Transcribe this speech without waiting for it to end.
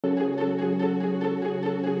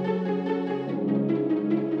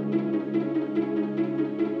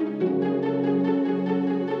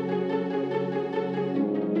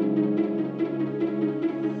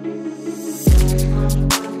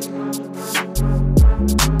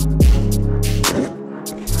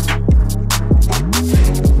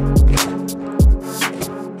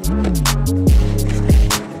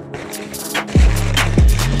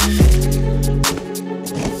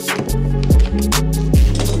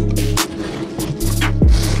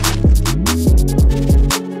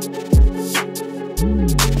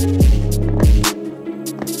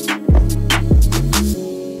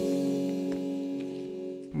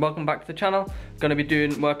Welcome back to the channel. Going to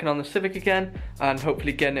be working on the Civic again and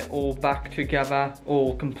hopefully getting it all back together,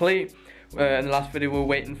 all complete. In the last video we were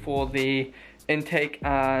waiting for the intake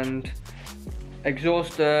and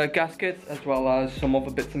exhaust gaskets as well as some other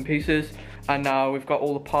bits and pieces, and now we've got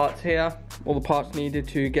all the parts here, all the parts needed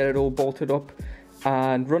to get it all bolted up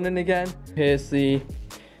and running again. Here's the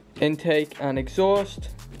intake and exhaust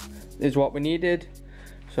is what we needed.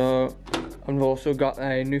 So I've also got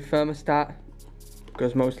a new thermostat,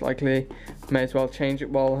 because most likely may as well change it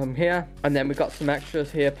while I'm here. And then we got some extras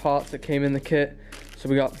here, parts that came in the kit. So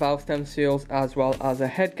we got valve stem seals as well as a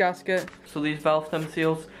head gasket. So these valve stem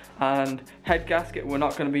seals and head gasket we're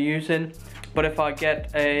not going to be using, but if I get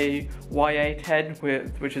a Y8 head,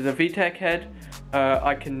 which is a Vtec head,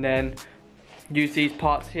 I can then use these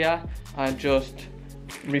parts here and just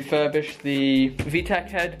refurbish the Vtec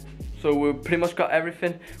head. So we've pretty much got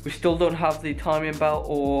everything. We still don't have the timing belt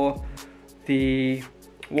or the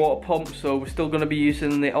water pump, so we're still going to be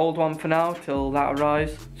using the old one for now till that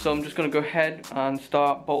arrives. So I'm just going to go ahead and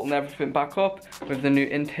start bolting everything back up with the new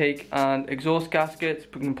intake and exhaust gaskets.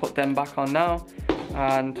 We can put them back on now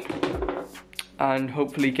and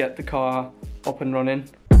hopefully get the car up and running.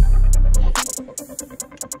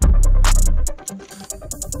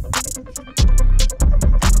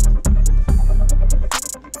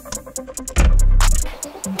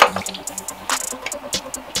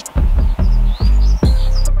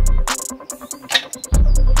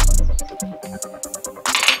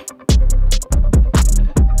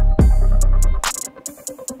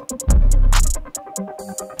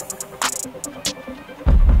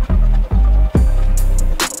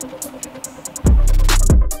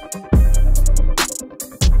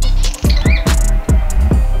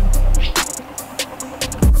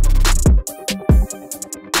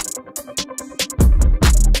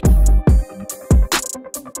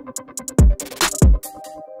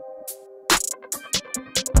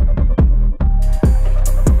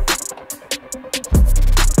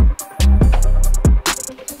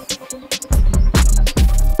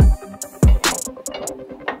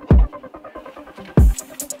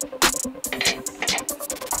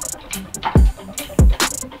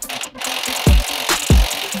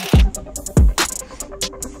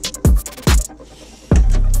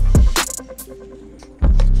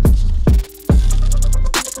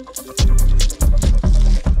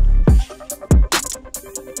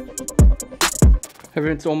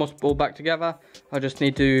 Everything's almost all back together. I just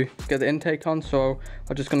need to get the intake on, so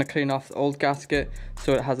I'm just going to clean off the old gasket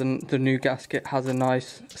so it has the new gasket has a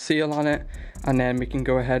nice seal on it, and then we can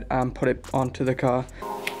go ahead and put it onto the car.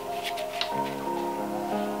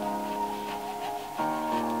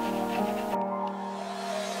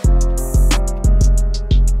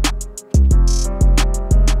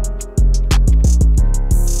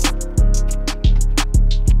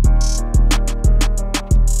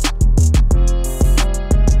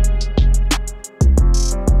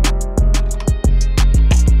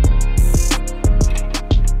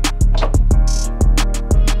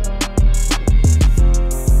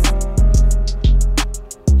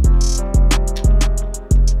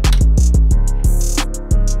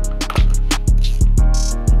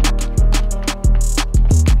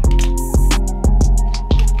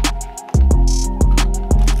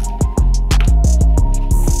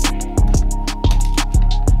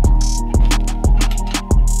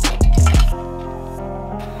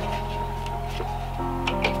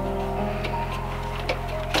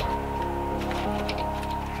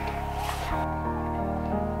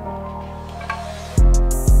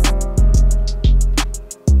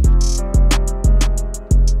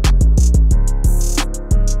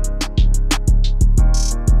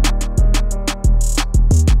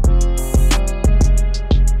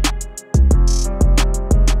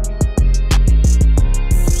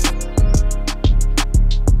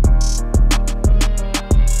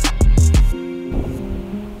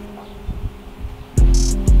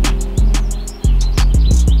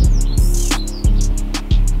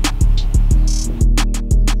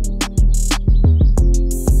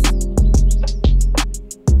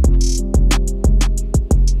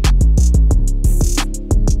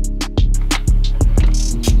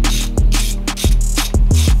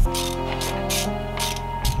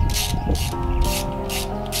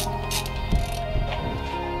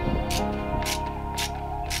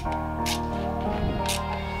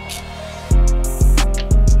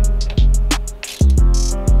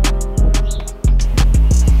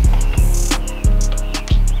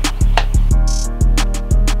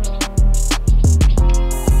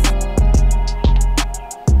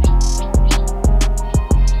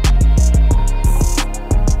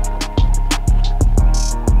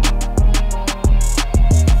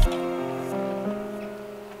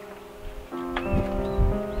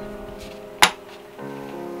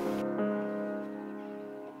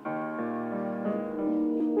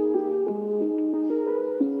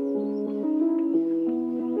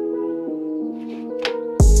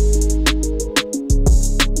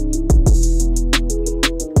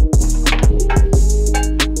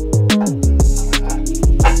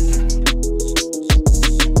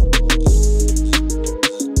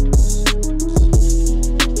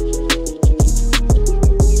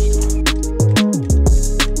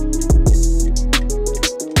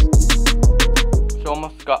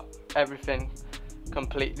 everything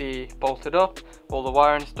completely bolted up, all the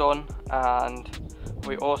wiring's done, and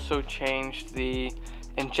we also changed the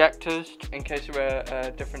injectors in case we're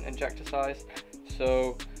a different injector size,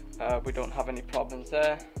 so we don't have any problems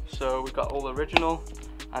there. So we got all the original,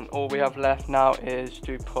 and all we have left now is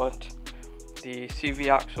to put the CV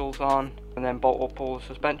axles on and then bolt up all the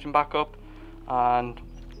suspension back up, and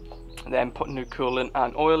then put new coolant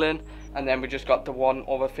and oil in. And then we just got the one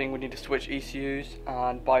other thing, we need to switch ECUs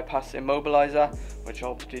and bypass the immobilizer, which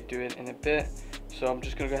I'll be doing in a bit. So I'm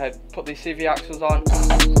just going to go ahead and put these CV axles on.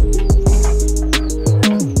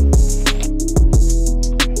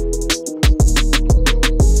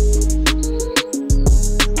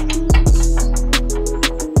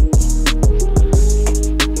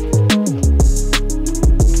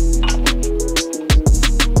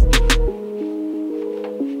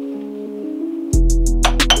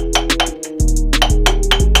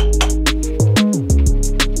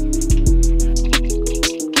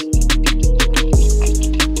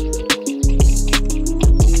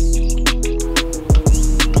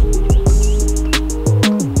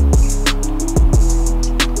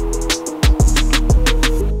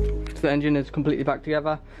 The engine is completely back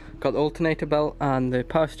together. Got the alternator belt and the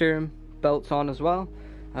power steering belts on as well.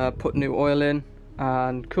 Put new oil in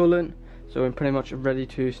and coolant, so we're pretty much ready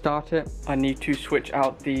to start it. I need to switch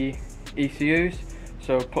out the ECUs,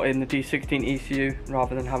 so put in the D16 ECU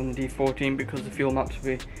rather than having the D14 because the fuel maps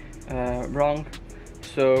will be wrong.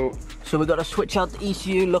 So we got to switch out the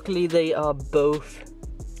ECU. Luckily they are both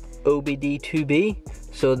OBD2B,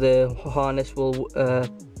 so the harness will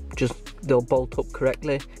they'll bolt up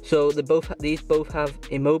correctly. So these both have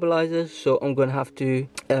immobilizers, so I'm going to have to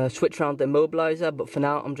switch around the immobilizer, but for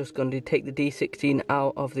now I'm just going to take the D16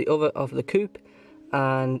 out of the coupe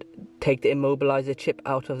and take the immobilizer chip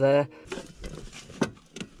out of there.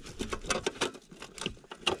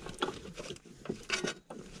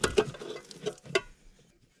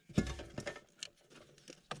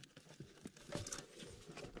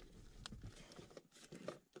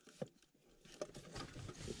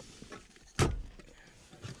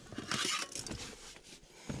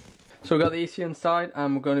 So we've got the ECU inside,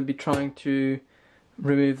 and we're going to be trying to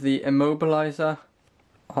remove the immobilizer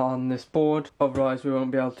on this board, otherwise we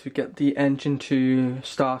won't be able to get the engine to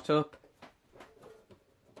start up.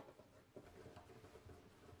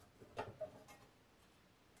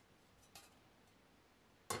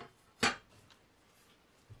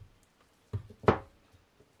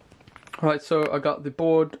 Right, so I got the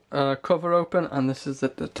board cover open, and this is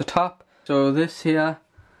at the top. So this here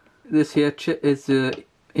chip is the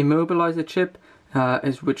immobilizer chip,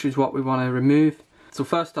 which is what we want to remove. So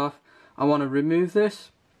first off, I want to remove this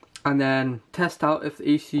and then test out if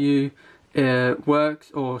the ECU works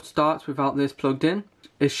or starts without this plugged in.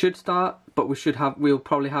 It should start, but we'll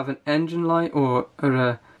probably have an engine light or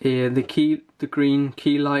the green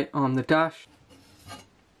key light on the dash.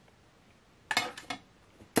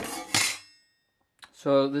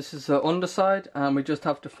 So this is the underside, and we just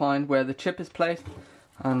have to find where the chip is placed,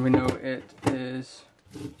 and we know it is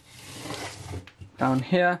down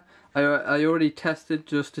here. I already tested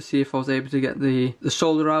just to see if I was able to get the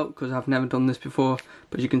solder out, because I've never done this before,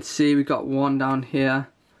 but you can see we got one down here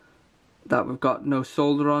that we've got no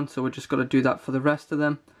solder on, so we're just got to do that for the rest of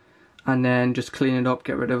them, and then just clean it up,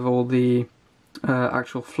 get rid of all the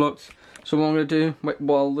actual flux. So what I'm going to do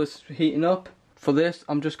while this is heating up, for this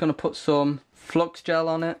I'm just going to put some flux gel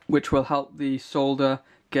on it, which will help the solder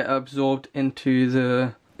get absorbed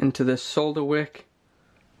into this solder wick,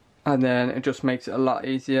 and then it just makes it a lot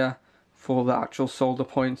easier for the actual solder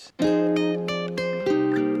points.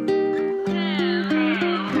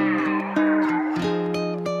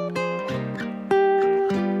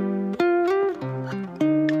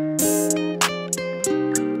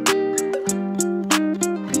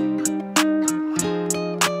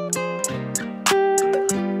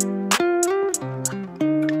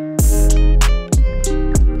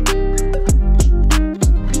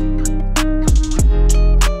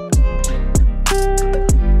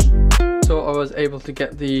 Able to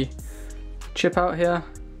get the chip out here,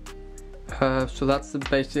 so that's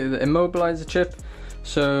basically the immobilizer chip.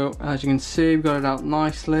 So as you can see, we've got it out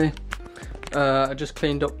nicely. I just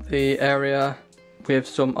cleaned up the area with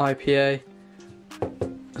some IPA,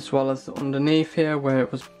 as well as underneath here where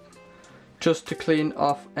it was, just to clean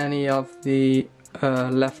off any of the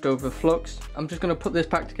leftover flux. I'm just going to put this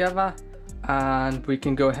back together, and we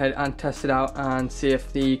can go ahead and test it out and see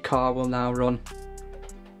if the car will now run.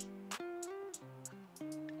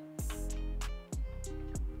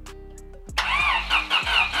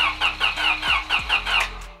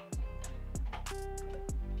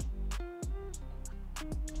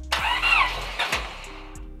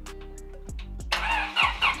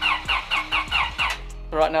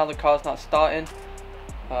 right now the car's not starting.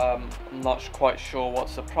 I'm not quite sure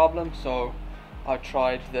what's the problem, so I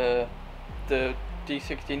tried the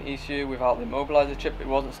D16 ECU without the immobilizer chip. It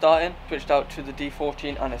wasn't starting. Switched out to the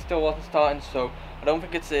D14 and it still wasn't starting, so I don't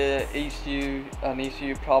think it's an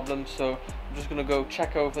ECU problem. So I'm just gonna go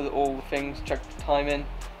check over all the things, check the timing,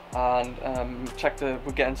 and check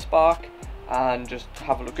we're getting spark, and just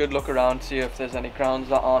have a good look around, see if there's any grounds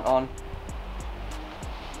that aren't on.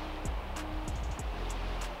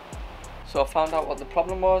 So I found out what the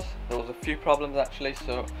problem was. There was a few problems actually.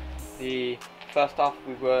 So the first off,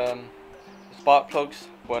 the spark plugs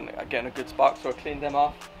weren't getting a good spark, so I cleaned them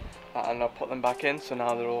off and I put them back in. So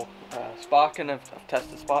now they're all sparking. I've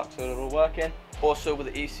tested spark, so they're all working. Also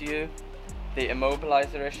with the ECU, the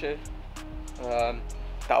immobilizer issue,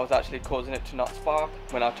 that was actually causing it to not spark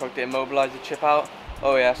when I took the immobilizer chip out.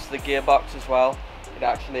 Oh yes, the gearbox as well. It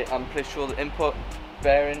actually, I'm pretty sure the input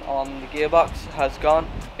bearing on the gearbox has gone,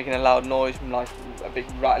 making a loud noise, like a big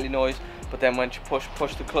rattly noise, but then when you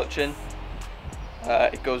push the clutch in,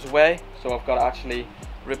 it goes away. So I've got to actually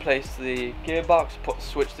replace the gearbox,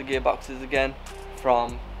 switch the gearboxes again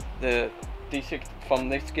from the D6 from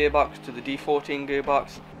this gearbox to the D14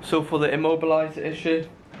 gearbox. So for the immobilizer issue,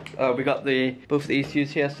 we got both the ECUs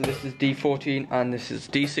here. So this is D14 and this is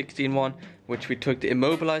D16 which we took the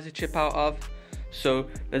immobilizer chip out of. So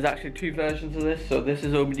there's actually two versions of this. So this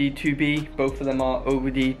is OBD2B, both of them are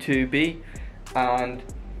OBD2B, and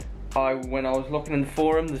when I was looking in the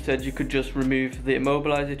forum, they said you could just remove the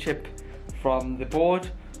immobilizer chip from the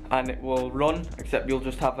board and it will run, except you'll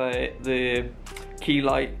just have the key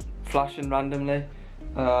light flashing randomly,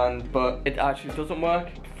 but it actually doesn't work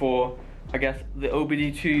for, I guess, the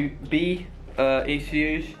OBD2B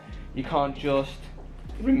ECUs. You can't just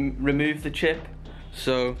remove the chip.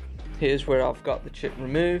 So here's where I've got the chip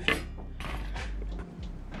removed.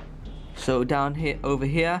 So down here, over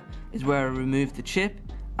here is where I removed the chip,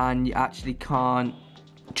 and you actually can't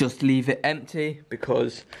just leave it empty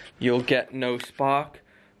because you'll get no spark,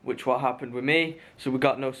 which what happened with me. So we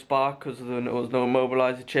got no spark because there was no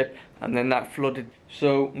immobilizer chip, and then that flooded.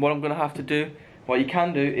 So what I'm gonna have to do, what you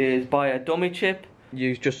can do is buy a dummy chip.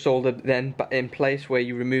 You just solder it then in place where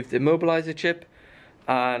you remove the immobilizer chip,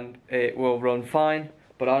 and it will run fine.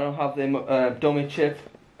 But I don't have the dummy chip,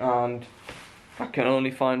 and I can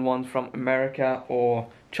only find ones from America or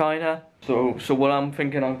China. So what I'm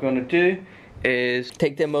thinking I'm going to do is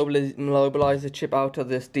take the immobilizer chip out of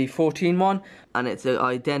this D14 one, and it's an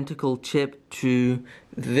identical chip to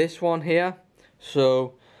this one here.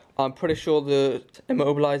 So I'm pretty sure the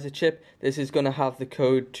immobilizer chip, this is going to have the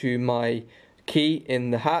code to my key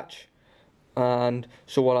in the hatch. And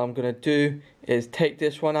so what I'm going to do is take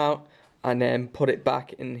this one out and then put it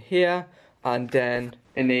back in here, and then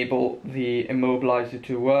enable the immobilizer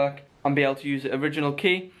to work and be able to use the original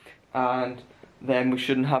key, and then we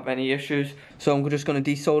shouldn't have any issues. So I'm just going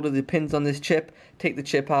to desolder the pins on this chip, take the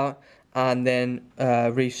chip out, and then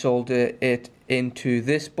resolder it into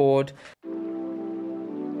this board.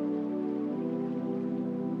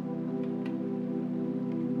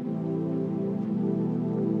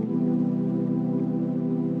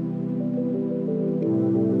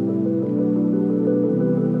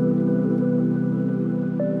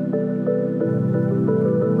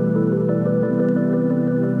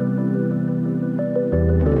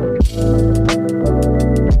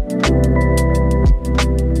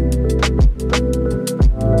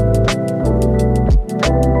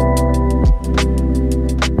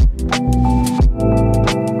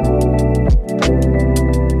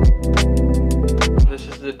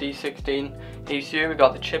 D16 ECU, we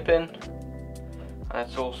got the chip in and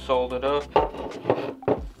it's all soldered up.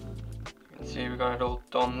 You can see we got it all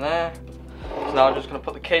done there. So now I'm just going to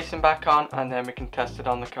put the casing back on and then we can test it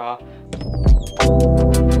on the car.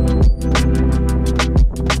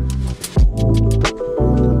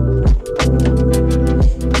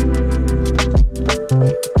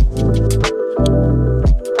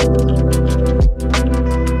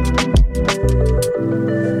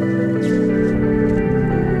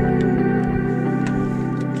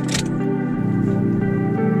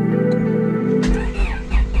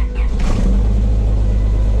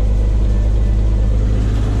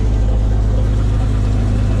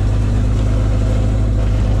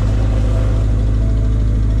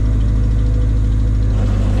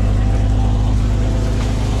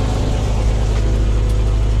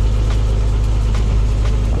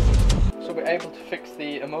 Able to fix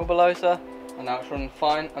the immobilizer, and now it's running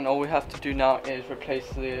fine, and all we have to do now is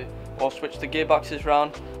replace or switch the gearboxes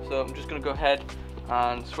round. So I'm just going to go ahead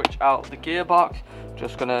and switch out the gearbox,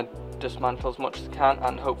 just going to dismantle as much as I can,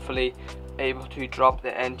 and hopefully able to drop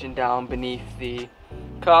the engine down beneath the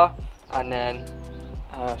car, and then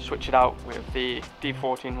switch it out with the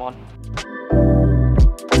D14 one.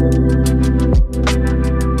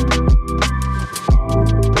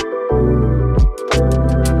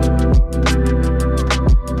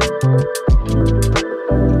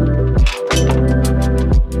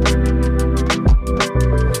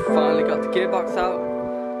 Finally got the gearbox out,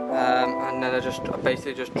 and then I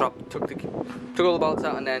basically just took all the bolts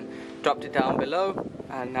out and then dropped it down below,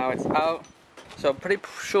 and now it's out. So I'm pretty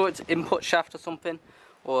sure it's input shaft or something,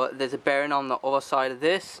 or there's a bearing on the other side of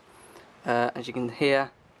this. As you can hear,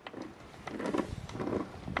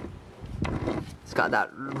 it's got that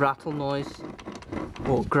rattle noise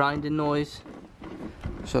or grinding noise.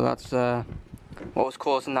 So that's what was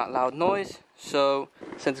causing that loud noise. So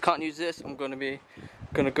since I can't use this, I'm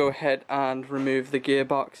gonna go ahead and remove the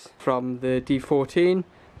gearbox from the D14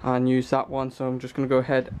 and use that one. So I'm just gonna go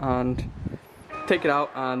ahead and take it out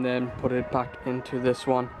and then put it back into this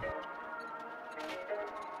one.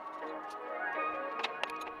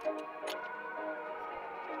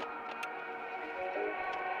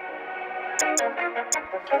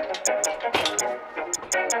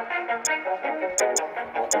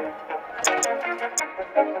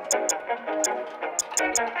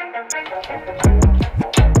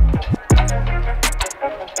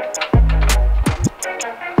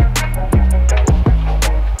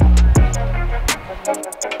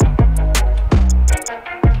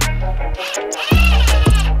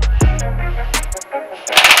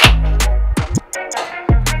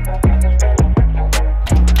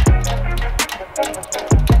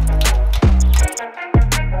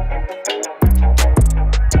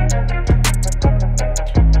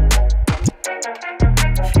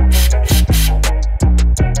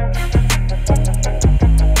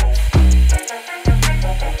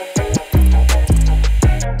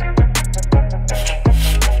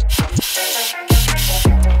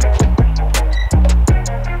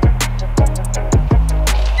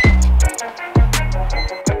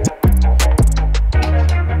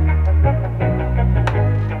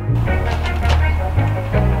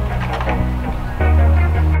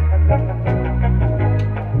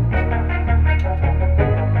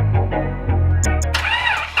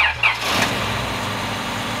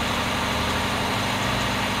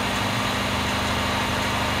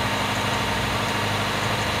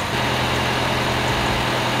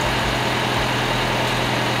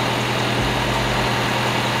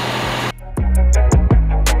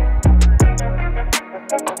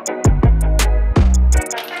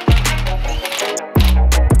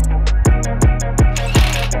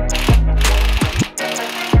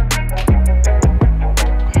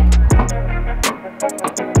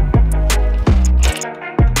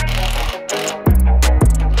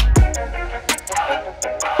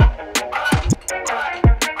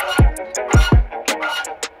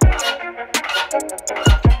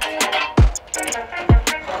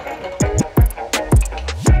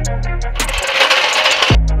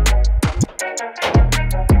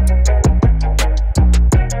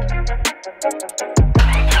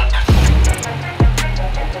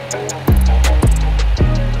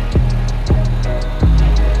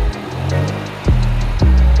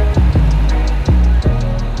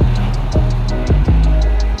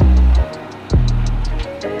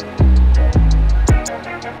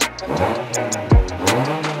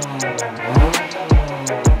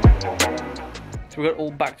 So we got it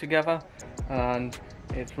all back together and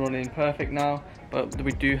it's running perfect now, but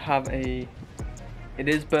we do have it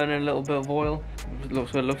is burning a little bit of oil.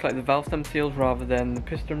 So it looks like the valve stem seals rather than the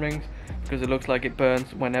piston rings, because it looks like it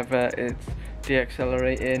burns whenever it's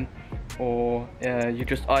deaccelerating or you're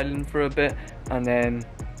just idling for a bit, and then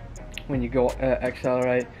when you go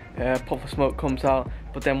accelerate, puff of smoke comes out.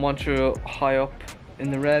 But then once you're high up in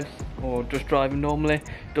the revs or just driving normally,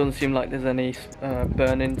 it doesn't seem like there's any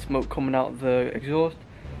burning smoke coming out of the exhaust.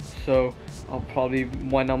 So I'll probably,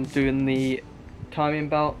 when I'm doing the timing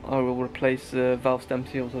belt, I will replace the valve stem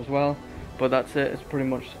seals as well. But that's it, it's pretty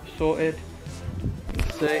much sorted.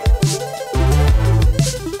 Let's see.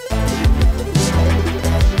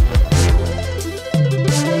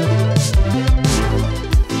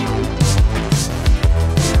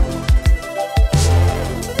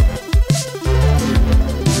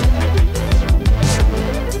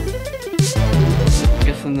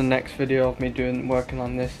 In the next video of me working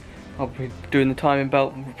on this, I'll be doing the timing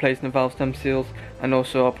belt, replacing the valve stem seals, and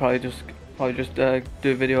also I'll probably just do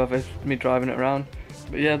a video of me driving it around.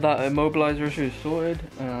 But yeah, that immobilizer issue is sorted.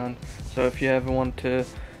 And so if you ever want to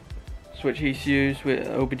switch ECUs with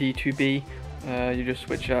OBD2B, you just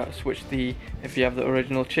switch the, if you have the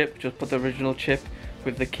original chip, just put the original chip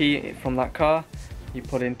with the key from that car, you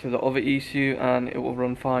put into the other ECU and it will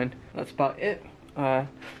run fine. That's about it. The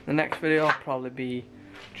next video I'll probably be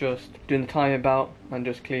just doing the timing belt and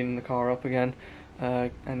just cleaning the car up again,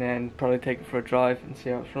 and then probably take it for a drive and see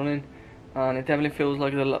how it's running. And it definitely feels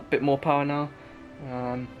like there's a bit more power now.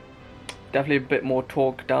 Definitely a bit more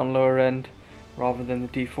torque down lower end rather than the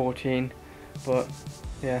D14. But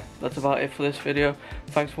yeah, that's about it for this video.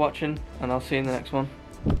 Thanks for watching, and I'll see you in the next one.